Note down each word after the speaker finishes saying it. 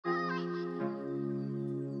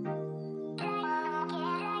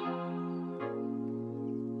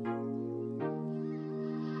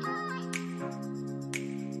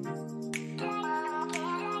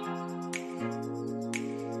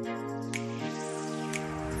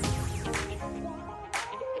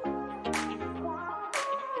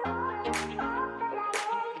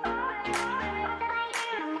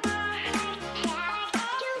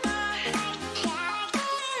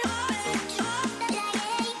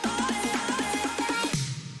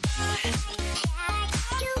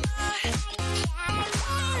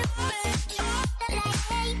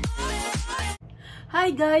Hi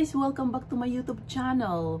guys! Welcome back to my YouTube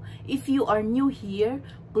channel. If you are new here,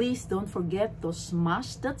 please don't forget to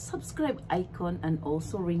smash that subscribe icon and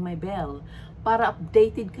also ring my bell para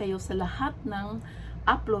updated kayo sa lahat ng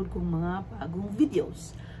upload kong mga bagong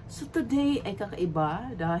videos. So today ay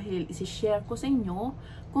kakaiba dahil isi-share ko sa inyo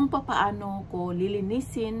kung papaano ko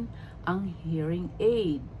lilinisin ang hearing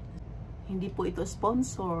aid. Hindi po ito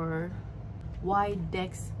sponsor.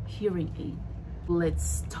 Widex hearing aid.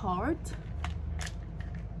 Let's start.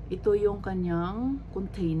 Ito yung kanyang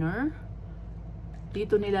container.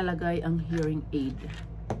 Dito nilalagay ang hearing aid.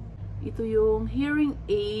 Ito yung hearing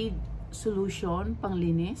aid solution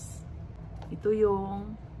panglinis. Ito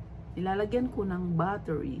yung nilalagyan ko ng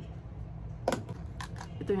battery.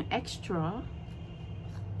 Ito yung extra.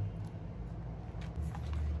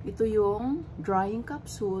 Ito yung drying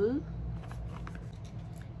capsule.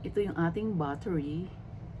 Ito yung ating battery.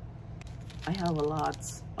 I have a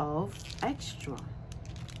lots of extra.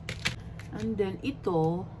 And then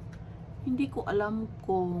ito, hindi ko alam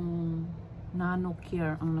kung Nano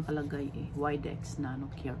Care ang nakalagay Widex Nano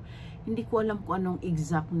Care. Hindi ko alam kung anong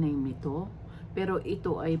exact name nito. Pero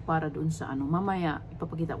ito ay para doon sa ano. Mamaya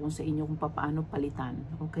ipapakita ko sa inyo kung paano palitan.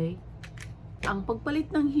 Okay? Ang pagpalit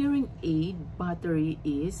ng hearing aid battery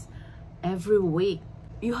is every week.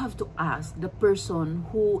 You have to ask the person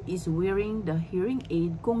who is wearing the hearing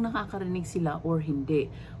aid kung nakakarinig sila or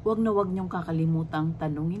hindi. Huwag na huwag niyong kakalimutang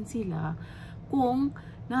tanungin sila kung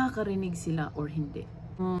nakakarinig sila or hindi.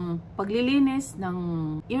 Paglilinis ng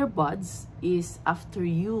earbuds is after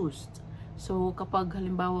used. So kapag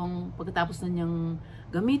halimbawang pagkatapos na niyang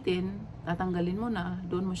gamitin, tatanggalin mo na,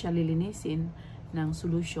 doon mo siya lilinisin ng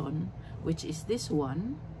solution, which is this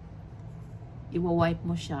one. Iwa-wipe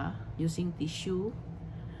mo siya using tissue.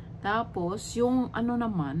 Tapos, yung ano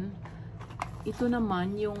naman, ito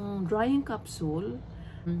naman, yung drying capsule,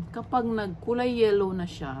 kapag nagkulay yellow na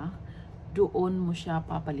siya, doon mo siya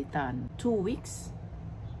papalitan. 2 weeks,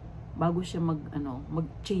 bago siya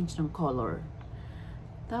mag-change ng color.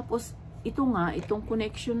 Tapos, ito nga, itong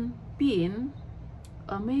connection pin,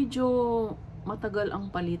 medyo matagal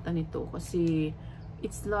ang palitan nito kasi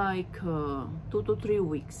it's like 2 to 3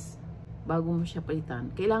 weeks bago mo siya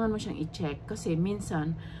palitan. Kailangan mo siyang i-check kasi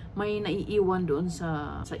minsan may naiiwan doon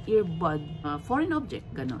sa earbud, foreign object,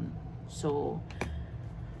 ganon. So,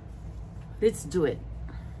 let's do it.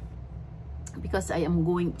 Because I am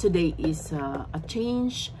going, today is a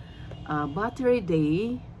change battery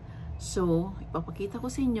day. So, ipapakita ko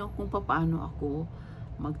sa inyo kung paano ako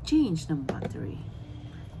mag-change ng battery.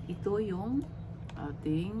 Ito yung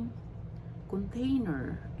ating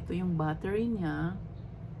container. Ito yung battery niya.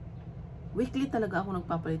 Weekly talaga ako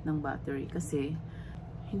nagpapalit ng battery kasi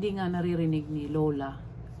hindi nga naririnig ni Lola.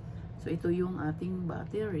 So, ito yung ating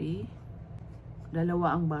battery.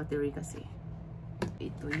 Dalawa ang battery kasi.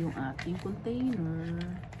 Ito yung ating container.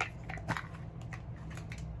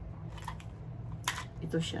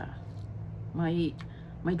 Ito siya. May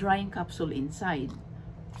drying capsule inside.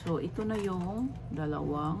 So, ito na yung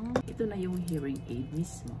ito na yung hearing aid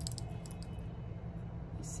mismo.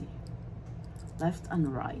 You see. Left and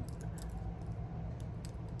right.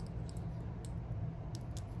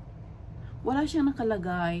 Wala siyang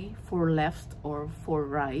nakalagay for left or for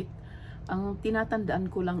right. Ang tinatandaan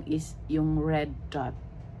ko lang is yung red dot.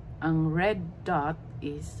 Ang red dot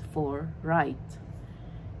is for right.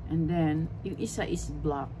 And then, yung isa is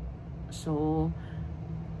black. So,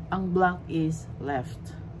 ang black is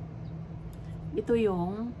left. Ito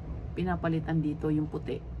yung pinapalitan dito, yung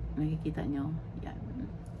puti. Nakikita nyo? Yan.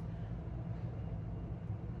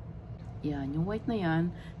 Yan, yung white na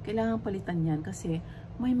yan, kailangan palitan yan kasi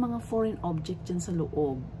may mga foreign object dyan sa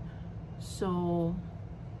loob. So,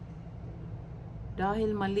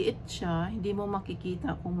 dahil maliit siya, hindi mo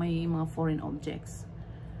makikita kung may mga foreign objects.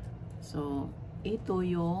 So, ito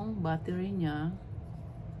yung battery niya.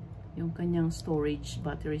 Yung kanyang storage,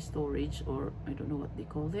 battery storage, or I don't know what they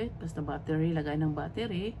call it. Basta battery, lagay ng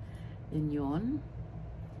battery. Yan yun.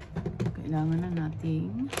 Kailangan na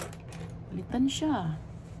nating palitan siya.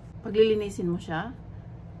 Paglilinisin mo siya,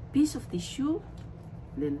 piece of tissue,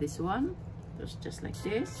 then this one, just like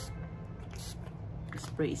this,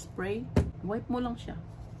 spray, wipe mo lang siya,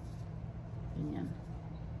 ganyan.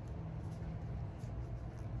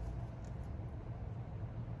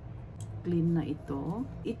 Clean na ito.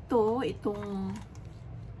 Itong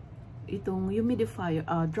humidifier,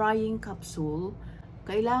 drying capsule,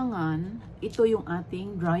 kailangan, ito yung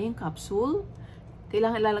ating drying capsule,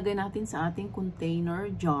 kailangan ilalagay natin sa ating container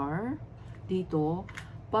jar, dito,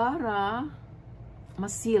 para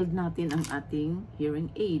ma-sealed natin ang ating hearing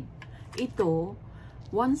aid. Ito,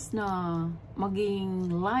 once na maging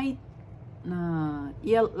light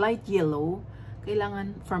light yellow,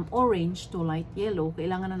 kailangan from orange to light yellow,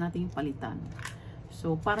 kailangan na nating palitan.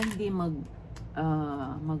 So, para hindi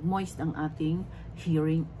mag-moist ang ating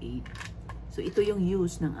hearing aid. So, ito yung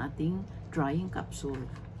use ng ating drying capsule.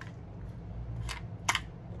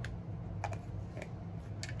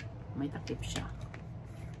 May takip siya.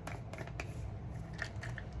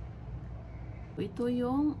 Ito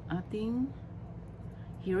yung ating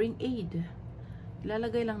hearing aid.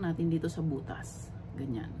 Ilalagay lang natin dito sa butas.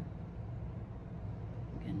 Ganyan.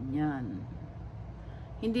 Ganyan.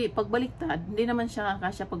 Hindi, pagbaliktad, hindi naman siya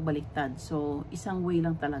kasya pagbaliktad. So, isang way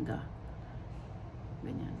lang talaga.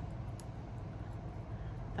 Ganyan.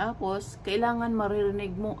 Tapos, kailangan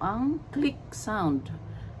maririnig mo ang click sound.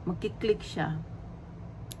 Magki-click siya.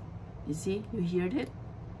 You see? You heard it?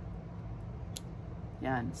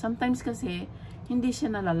 Yan. Sometimes kasi, hindi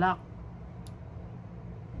siya nalalak.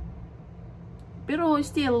 Pero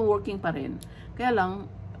still working pa rin. Kaya lang,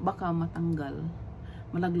 baka matanggal.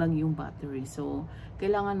 Malaglag yung battery. So,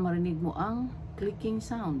 kailangan marinig mo ang clicking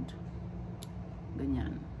sound.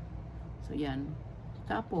 Ganyan. So, yan.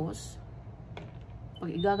 Tapos,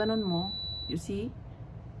 pag igaganon mo, you see?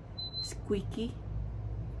 Squeaky.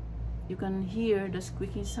 You can hear the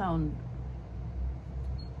squeaking sound.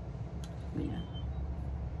 Ganyan.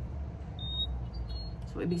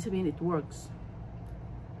 So, ibig sabihin, it works.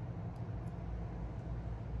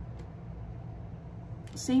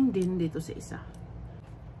 Same din dito sa isa.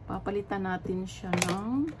 Papalitan natin siya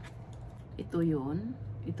ng ito yun.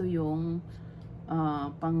 Ito yung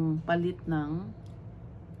pangpalit ng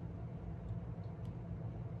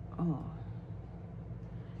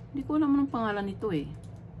hindi ko alam anong pangalan nito eh.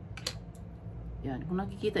 Yan. Kung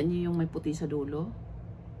nakikita niyo yung may puti sa dulo.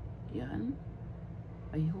 Yan.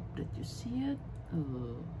 I hope that you see it.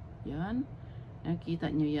 Yan.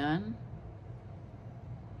 Nakikita niyo yan.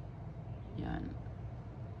 Yan.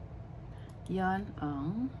 Yan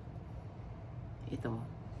ang ito.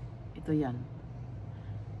 Ito yan.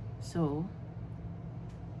 So,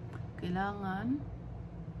 kailangan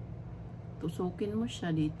tusukin mo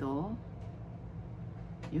siya dito.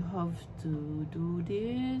 You have to do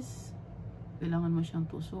this. Kailangan mo siyang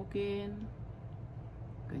tusukin.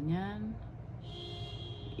 Ganyan.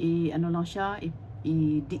 Ano lang siya,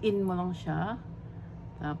 i-diin mo lang siya.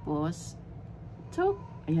 Tapos, so,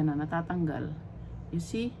 ayan na, natatanggal. You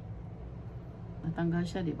see? Natanggal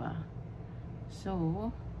siya, di ba? So,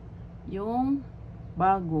 yung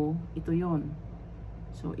bago, ito yon.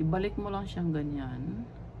 So, ibalik mo lang siyang ganyan.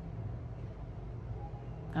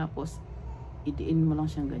 Tapos, idiin mo lang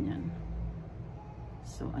siyang ganyan.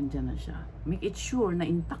 So, andyan na siya. Make it sure na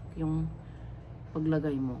intact yung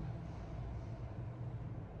paglagay mo.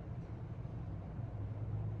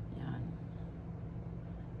 Yan.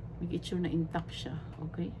 Make it sure na intact siya.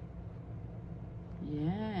 Okay?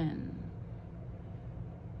 Yan.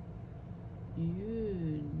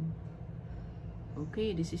 Yun.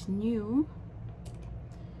 Okay, this is new.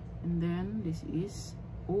 And then, this is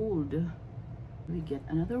old. We get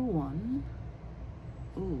another one.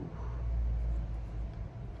 Oh.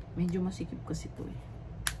 Medyo masikip kasi ito eh.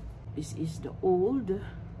 This is the old.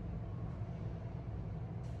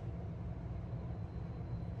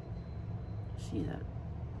 See that?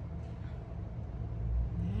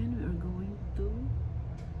 Then we are going to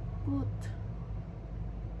put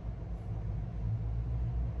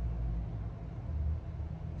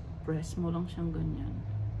press mo lang siyang ganyan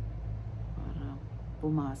para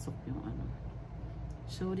pumasok yung ano.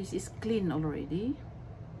 So this is clean already.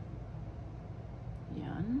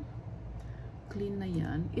 Yan. Clean na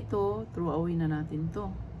yan. Ito, throw away na natin to.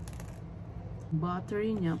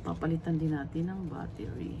 Battery niya, papalitan din natin ng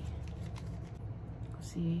battery.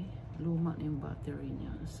 Kasi luma na yung battery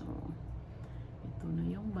niya. So, ito na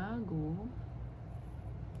yung bago.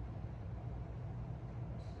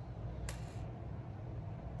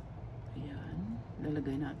 Ayan.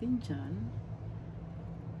 Lalagay natin dyan.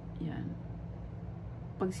 Yan.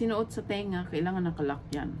 Pag sinuot sa tenga, kailangan nakalock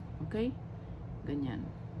yan. Okay? Ganyan.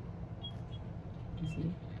 You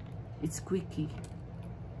see? It's squeaky.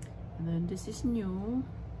 And then this is new.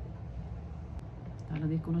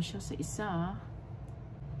 Talagay ko na siya sa isa.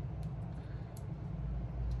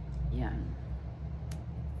 Yan.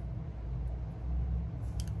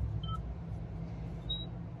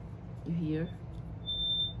 You hear?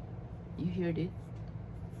 You heard it?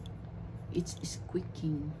 It's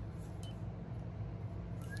squeaking.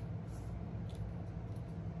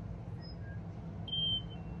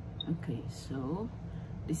 Okay, so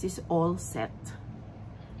this is all set.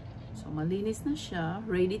 So malinis na siya,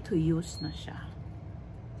 ready to use na siya.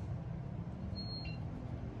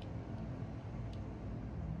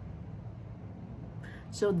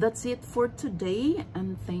 So that's it for today,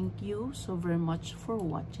 and thank you so very much for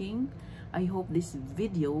watching. I hope this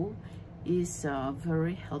video is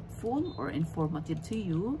very helpful or informative to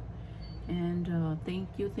you. And thank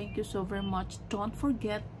you so very much. Don't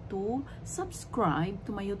forget to subscribe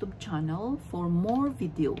to my YouTube channel for more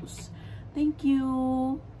videos. Thank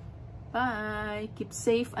you. Bye. Keep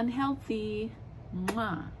safe and healthy.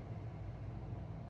 Mwah.